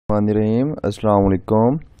रहीम अस्सलाम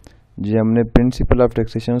वालेकुम जी। हमने प्रिंसिपल ऑफ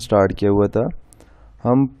टैक्सेशन स्टार्ट किया हुआ था।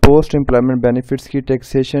 हम पोस्ट एम्प्लॉयमेंट बेनिफिट्स की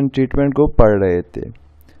टैक्सेशन ट्रीटमेंट को पढ़ रहे थे।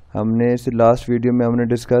 हमने इस लास्ट वीडियो में हमने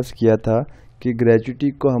डिस्कस किया था कि ग्रेच्युटी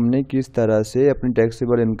को हमने किस तरह से अपनी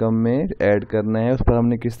टैक्सेबल इनकम में ऐड करना है, उस पर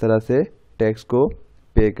हमने किस तरह से टैक्स को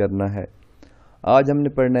पे करना है। आज हमने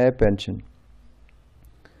पढ़ना है pension.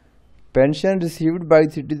 Pension received by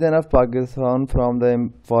citizen of Pakistan from the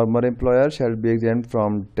former employer shall be exempt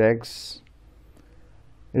from tax।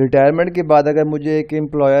 Retirement के बाद अगर मुझे एक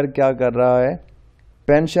एम्प्लॉयर क्या कर रहा है,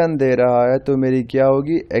 पेंशन दे रहा है, तो मेरी क्या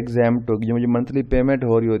होगी, एग्जैम्प्ट होगी। जो मुझे मंथली पेमेंट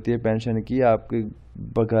हो रही होती है पेंशन की, आपके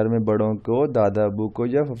घर में बड़ों को, दादा अबू को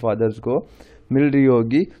या फादर्स को मिल रही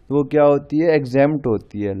होगी, तो वो क्या होती है, एग्जैम्प्ट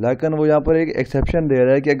होती है। लेकिन वो यहाँ पर एक एक्सेप्शन दे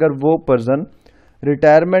रहा है कि अगर वो पर्सन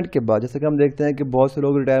रिटायरमेंट के बाद, जैसे कि हम देखते हैं कि बहुत से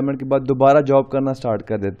लोग रिटायरमेंट के बाद दोबारा जॉब करना स्टार्ट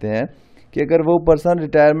कर देते हैं, कि अगर वो पर्सन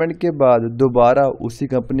रिटायरमेंट के बाद दोबारा उसी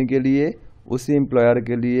कंपनी के लिए, उसी एम्प्लॉयर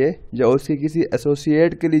के लिए या उसके किसी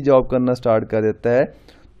एसोसिएट के लिए जॉब करना स्टार्ट कर देता है,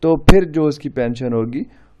 तो फिर जो उसकी पेंशन होगी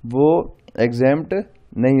वो एग्जेम्प्ट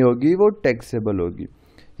नहीं होगी, वो टैक्सेबल होगी।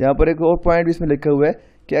 यहाँ पर एक और पॉइंट भी इसमें लिखा हुआ है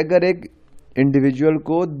कि अगर एक इंडिविजुअल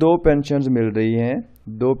को दो पेंशन मिल रही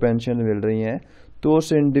हैं, तो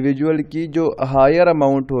उस इंडिविजुअल की जो हायर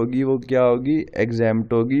अमाउंट होगी वो क्या होगी,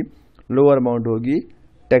 एग्जैम्प्ट होगी, लोअर अमाउंट होगी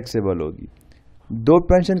टैक्सेबल होगी। दो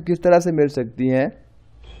पेंशन किस तरह से मिल सकती हैं,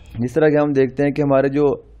 जिस तरह के हम देखते हैं कि हमारे जो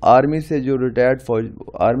आर्मी से जो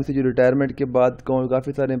रिटायरमेंट के बाद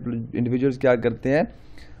काफ़ी सारे इंडिविजुअल्स क्या करते हैं,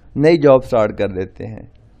 नई जॉब स्टार्ट कर देते हैं।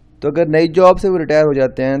 तो अगर नई जॉब से वो रिटायर हो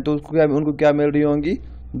जाते हैं तो उनको क्या मिल रही होंगी,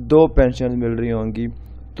 दो पेंशन मिल रही होंगी।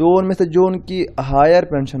 तो उनमें से जो उनकी हायर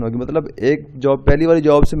पेंशन होगी, मतलब एक जॉब पहली वाली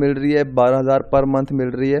जॉब से मिल रही है 12,000 पर मंथ मिल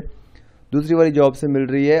रही है, दूसरी वाली जॉब से मिल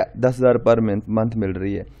रही है 10,000 पर मंथ मिल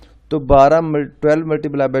रही है, तो 12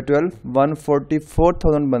 मल्टीप्लाई बाई 12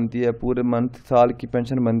 144,000 बनती है, पूरे मंथ साल की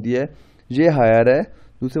पेंशन बनती है, ये हायर है।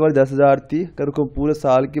 दूसरी वाली 10,000 थी, अगर उसको पूरे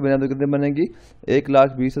साल की बना तो कितने बनेगी,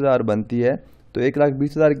 1,20,000 बनती है। तो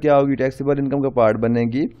 1,20,000 क्या होगी, टैक्सेबल इनकम का पार्ट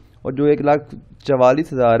बनेगी। और जो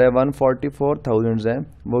 1,44,000 है, 144,000 है,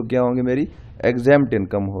 वो क्या होंगे, मेरी एग्जेम्प्ट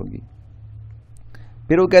इनकम होगी।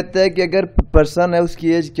 फिर वो कहते हैं कि अगर पर्सन है,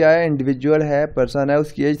 उसकी एज क्या है, इंडिविजुअल है, पर्सन है,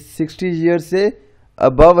 उसकी एज 60 ईयर से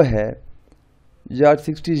अबव है या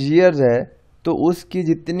 60 ईयर्स है, तो उसकी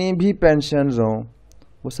जितनी भी पेंशन्स हों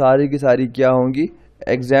वो सारी की सारी क्या होंगी,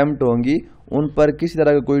 एग्जेम्प्ट होंगी। उन पर किसी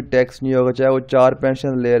तरह का कोई टैक्स नहीं होगा, चाहे वो 4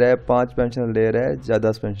 पेंशन ले रहा है, 5 पेंशन ले रहा है या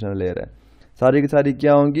 10 पेंशन ले रहा है, सारी की सारी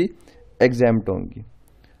क्या होंगी, एग्जेम्प्ट होंगी।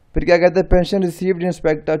 फिर क्या कहते हैं, पेंशन रिसीव्ड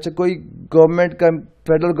इंस्पेक्ट, अच्छा कोई गवर्नमेंट का,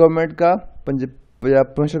 फेडरल गवर्नमेंट का या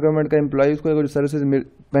पंजाब गवर्नमेंट का एम्प्लॉय, उसको कोई सर्विसेज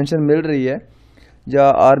पेंशन मिल रही है, या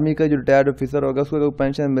आर्मी का जो रिटायर्ड ऑफिसर होगा उसको कोई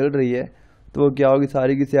पेंशन मिल रही है, तो वो क्या होगी,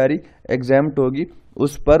 सारी की सारी एग्जेम्प्ट होगी।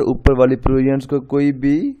 उस पर ऊपर वाली प्रोविजंस को कोई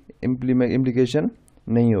भी इम्प्लीकेशन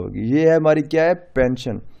नहीं होगी। ये है हमारी क्या है,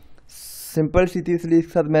 पेंशन। सिंपल सी थी, इसलिए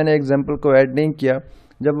इसके साथ मैंने एग्जाम्पल को ऐड नहीं किया।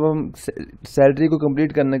 जब हम सैलरी को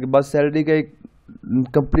कंप्लीट करने के बाद सैलरी का एक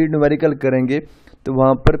कंप्लीट न्यूमेरिकल करेंगे, तो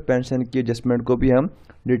वहाँ पर पेंशन की एडजस्टमेंट को भी हम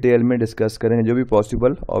डिटेल में डिस्कस करेंगे, जो भी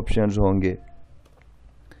पॉसिबल ऑप्शंस होंगे।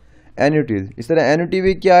 एन्युटीज, इस तरह एन्युटी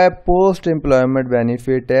भी क्या है, पोस्ट एम्प्लॉयमेंट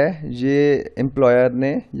बेनिफिट है। ये एम्प्लॉयर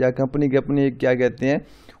ने या कंपनी के अपनी क्या कहते हैं,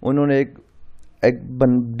 उन्होंने एक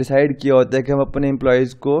डिसाइड किया होता है कि हम अपने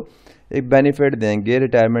एम्प्लॉयज़ को एक बेनिफिट देंगे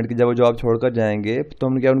रिटायरमेंट की, जब वो जॉब छोड़कर जाएंगे तो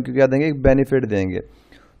हम क्या उनको क्या देंगे, एक बेनिफिट देंगे।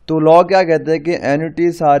 तो लॉ क्या कहता है कि एन्युटी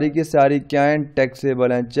सारी की सारी क्या हैं,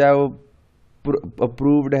 टैक्सेबल हैं, चाहे वो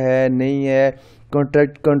अप्रूव्ड है नहीं है,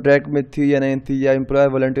 कॉन्ट्रैक्ट में थी या नहीं थी, या एम्प्लॉयर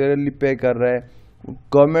वॉलंटियरली पे कर रहा है,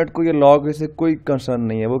 गवर्नमेंट को ये लॉ से कोई कंसर्न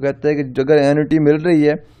नहीं है। वो कहता है कि अगर एन्युटी मिल रही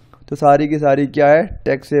है तो सारी की सारी क्या है,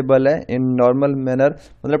 टैक्सेबल है इन नॉर्मल मैनर,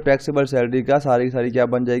 मतलब टैक्सेबल सैलरी का सारी की सारी क्या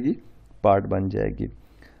बन जाएगी, पार्ट बन जाएगी।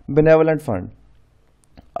 बेनेवलेंट फंड,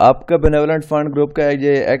 आपका बेनेवलेंट फंड ग्रुप का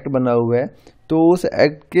ये एक्ट बना हुआ है, तो उस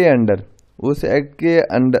एक्ट के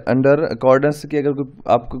अंडर अकॉर्डेंस की अगर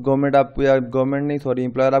आपको गवर्नमेंट आपको या गवर्नमेंट नहीं सॉरी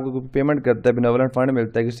एम्प्लॉयर आपको पेमेंट करता है, बेनेवलेंट फंड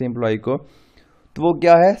मिलता है किसी एम्प्लॉय को, तो वो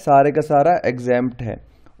क्या है, सारे का सारा एग्जेम्प्ट है,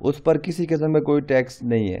 उस पर किसी किस्म का कोई टैक्स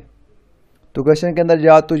नहीं है। तो क्वेश्चन के अंदर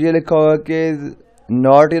या तो ये लिखा होगा कि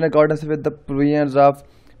not in accordance with the provisions of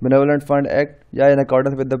benevolent fund act या in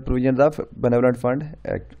accordance with the provisions of benevolent fund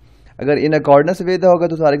act. अगर इन अकॉर्डेंस विद होगा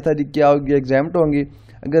तो सारी की सारी क्या होगी, एग्जेम्प्ट होंगी।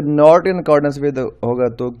 अगर नॉट इन अकॉर्डेंस विद होगा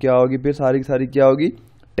तो क्या होगी, फिर सारी की सारी क्या होगी,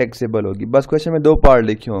 टैक्सेबल होगी। बस क्वेश्चन में 2 पार्ट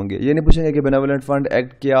लिखे होंगे, ये नहीं पूछेंगे कि बेनेवलेंट फंड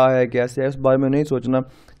एक्ट क्या है, कैसे है, उस बारे में नहीं सोचना,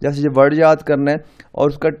 जैसे ये वर्ड याद करना है और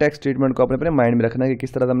उसका टैक्स ट्रीटमेंट को अपने माइंड में रखना है कि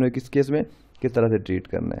किस तरह से हमने किस केस में किस तरह से ट्रीट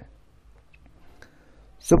करना है।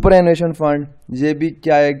 सुपरएनुएशन फंड, ये भी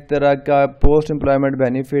क्या एक तरह का पोस्ट एम्प्लॉयमेंट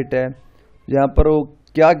बेनिफिट है। यहाँ पर वो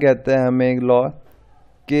क्या कहता है हमें लॉ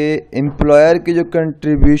कि एम्प्लॉयर की जो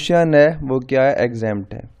कंट्रीब्यूशन है वो क्या है,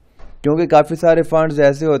 एग्जेम्प्ट है। क्योंकि काफ़ी सारे फंड्स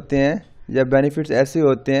ऐसे होते हैं या बेनिफिट्स ऐसे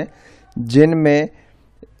होते हैं जिनमें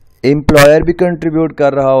एम्प्लॉयर भी कंट्रीब्यूट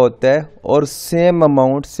कर रहा होता है और सेम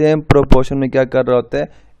अमाउंट सेम प्रोपोर्शन में क्या कर रहा होता है,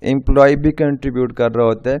 एम्प्लॉय भी कंट्रीब्यूट कर रहा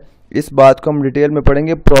होता है। इस बात को हम डिटेल में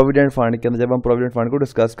पढ़ेंगे प्रोविडेंट फंड के अंदर, जब हम प्रोविडेंट फंड को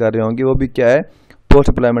डिस्कस कर रहे होंगे। वो भी क्या है, पोस्ट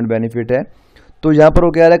एम्प्लॉयमेंट बेनिफिट है। तो यहाँ पर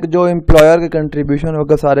वो कह रहा है कि जो एम्प्लॉयर का कंट्रीब्यूशन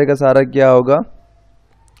होगा सारे का सारा क्या होगा,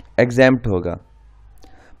 एग्जेम्प्ट होगा।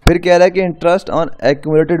 फिर कह रहा है कि interest on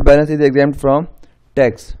accumulated balance is exempt from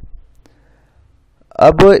tax.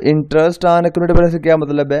 अब इंटरेस्ट ऑन एक्यूमुलेटेड बैलेंस से क्या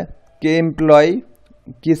मतलब है कि एम्प्लॉय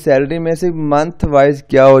की सैलरी में से मंथ वाइज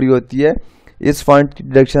क्या हो रही होती है, इस फंड की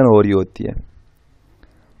डिडक्शन हो रही होती है,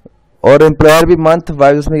 और एम्प्लॉयर भी मंथ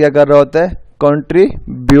वाइज उसमें क्या कर रहा होता है,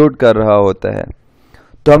 कंट्रीब्यूट कर रहा होता है।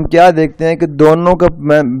 तो हम क्या देखते हैं कि दोनों का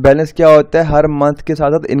बैलेंस क्या होता है, हर मंथ के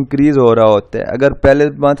साथ साथ इंक्रीज हो रहा होता है। अगर पहले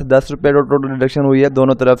मंथ 10 रुपये टोटल डिडक्शन हुई है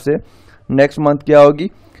दोनों तरफ से, नेक्स्ट मंथ क्या होगी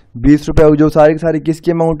 20 रुपये होगी, जो सारी की सारी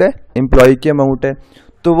किसकी अमाउंट है, एम्प्लॉय की अमाउंट है।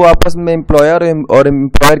 तो वो आपस में एम्प्लॉयर और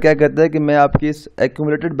एम्प्लॉयर क्या कहता है कि मैं आपकी इस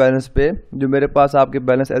एक्यूमुलेटेड बैलेंस पे, जो मेरे पास आपके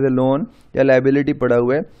बैलेंस एज ए लोन या लाइबिलिटी पड़ा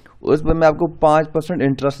हुआ है, उस पर मैं आपको 5%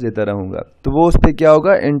 इंटरेस्ट देता रहूँगा। तो वो उस पर क्या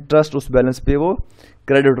होगा, इंटरेस्ट उस बैलेंस पे वो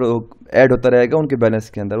क्रेडिट ऐड होता रहेगा उनके बैलेंस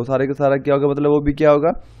के अंदर। वो सारे का सारा क्या होगा, मतलब वो भी क्या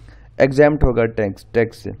होगा, एग्जेम्प्ट होगा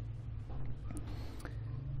टैक्स से।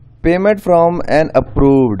 पेमेंट फ्रॉम एन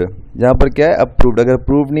अप्रूव्ड, यहाँ पर क्या है, अप्रूव्ड। अगर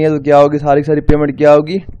अप्रूव्ड नहीं है तो क्या होगी, सारी की सारी पेमेंट क्या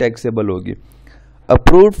होगी, टैक्सेबल होगी।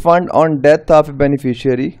 Approved fund on death of A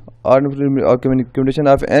beneficiary और कंप्यूटेशन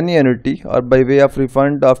ऑफ एनी एन्युटी और by way of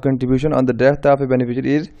refund of contribution on the death of A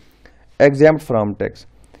beneficiary is exempt from tax.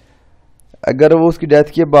 अगर वो उसकी डेथ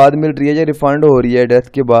के बाद मिल रही है या रिफंड हो रही है डेथ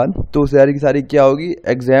के बाद, तो सारी की सारी क्या होगी,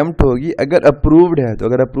 एग्जेम्प्ट होगी। अगर अप्रूव्ड है तो,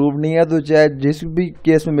 अगर अप्रूव्ड नहीं है तो चाहे जिस भी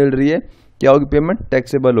केस में मिल रही है क्या होगी, पेमेंट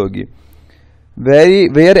टैक्सेबल होगी।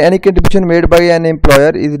 Where any contribution made by an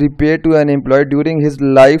employer is repaid to N employ during his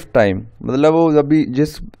life time, मतलब वो अभी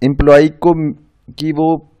जिस एम्प्लॉय को की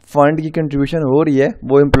वो फंड की कंट्रीब्यूशन हो रही है,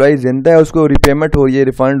 वो एम्प्लॉय जिंदा है, उसको रिपेमेंट हो रही है,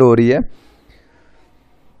 रिफंड हो रही है।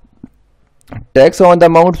 Tax on the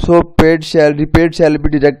amount so repaid shall be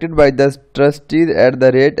deducted by the trustees at the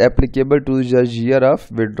rate applicable to the year of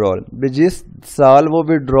withdrawal। जिस साल वो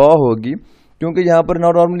विड्रॉ होगी, क्योंकि यहाँ पर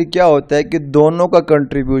नॉर्मली क्या होता है कि दोनों का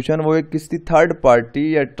कंट्रीब्यूशन वो एक किसी थर्ड पार्टी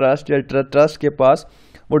या ट्रस्ट के पास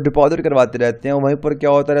वो डिपॉजिट करवाते रहते हैं, वहीं पर क्या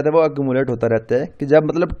होता रहता है, वो अक्यूमुलेट होता रहता है कि जब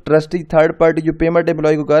मतलब ट्रस्टी थर्ड पार्टी जो पेमेंट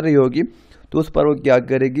एम्प्लॉय को कर रही होगी तो उस पर वो क्या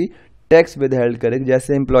करेगी, टैक्स विदहेल्ड करेगी।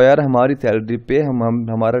 जैसे एम्प्लॉयर हमारी सैलरी पे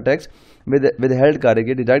हमारा टैक्स विदहेल्ड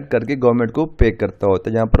करेगी, डिडक्ट करके गवर्नमेंट को पे करता होता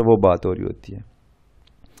है, जहाँ पर वो बात हो रही होती है।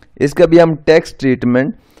 इसका भी हम टैक्स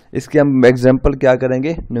ट्रीटमेंट, इसके हम एग्जाम्पल क्या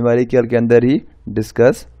करेंगे, न्यूमेरिकल के अंदर ही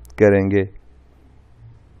डिस्कस करेंगे।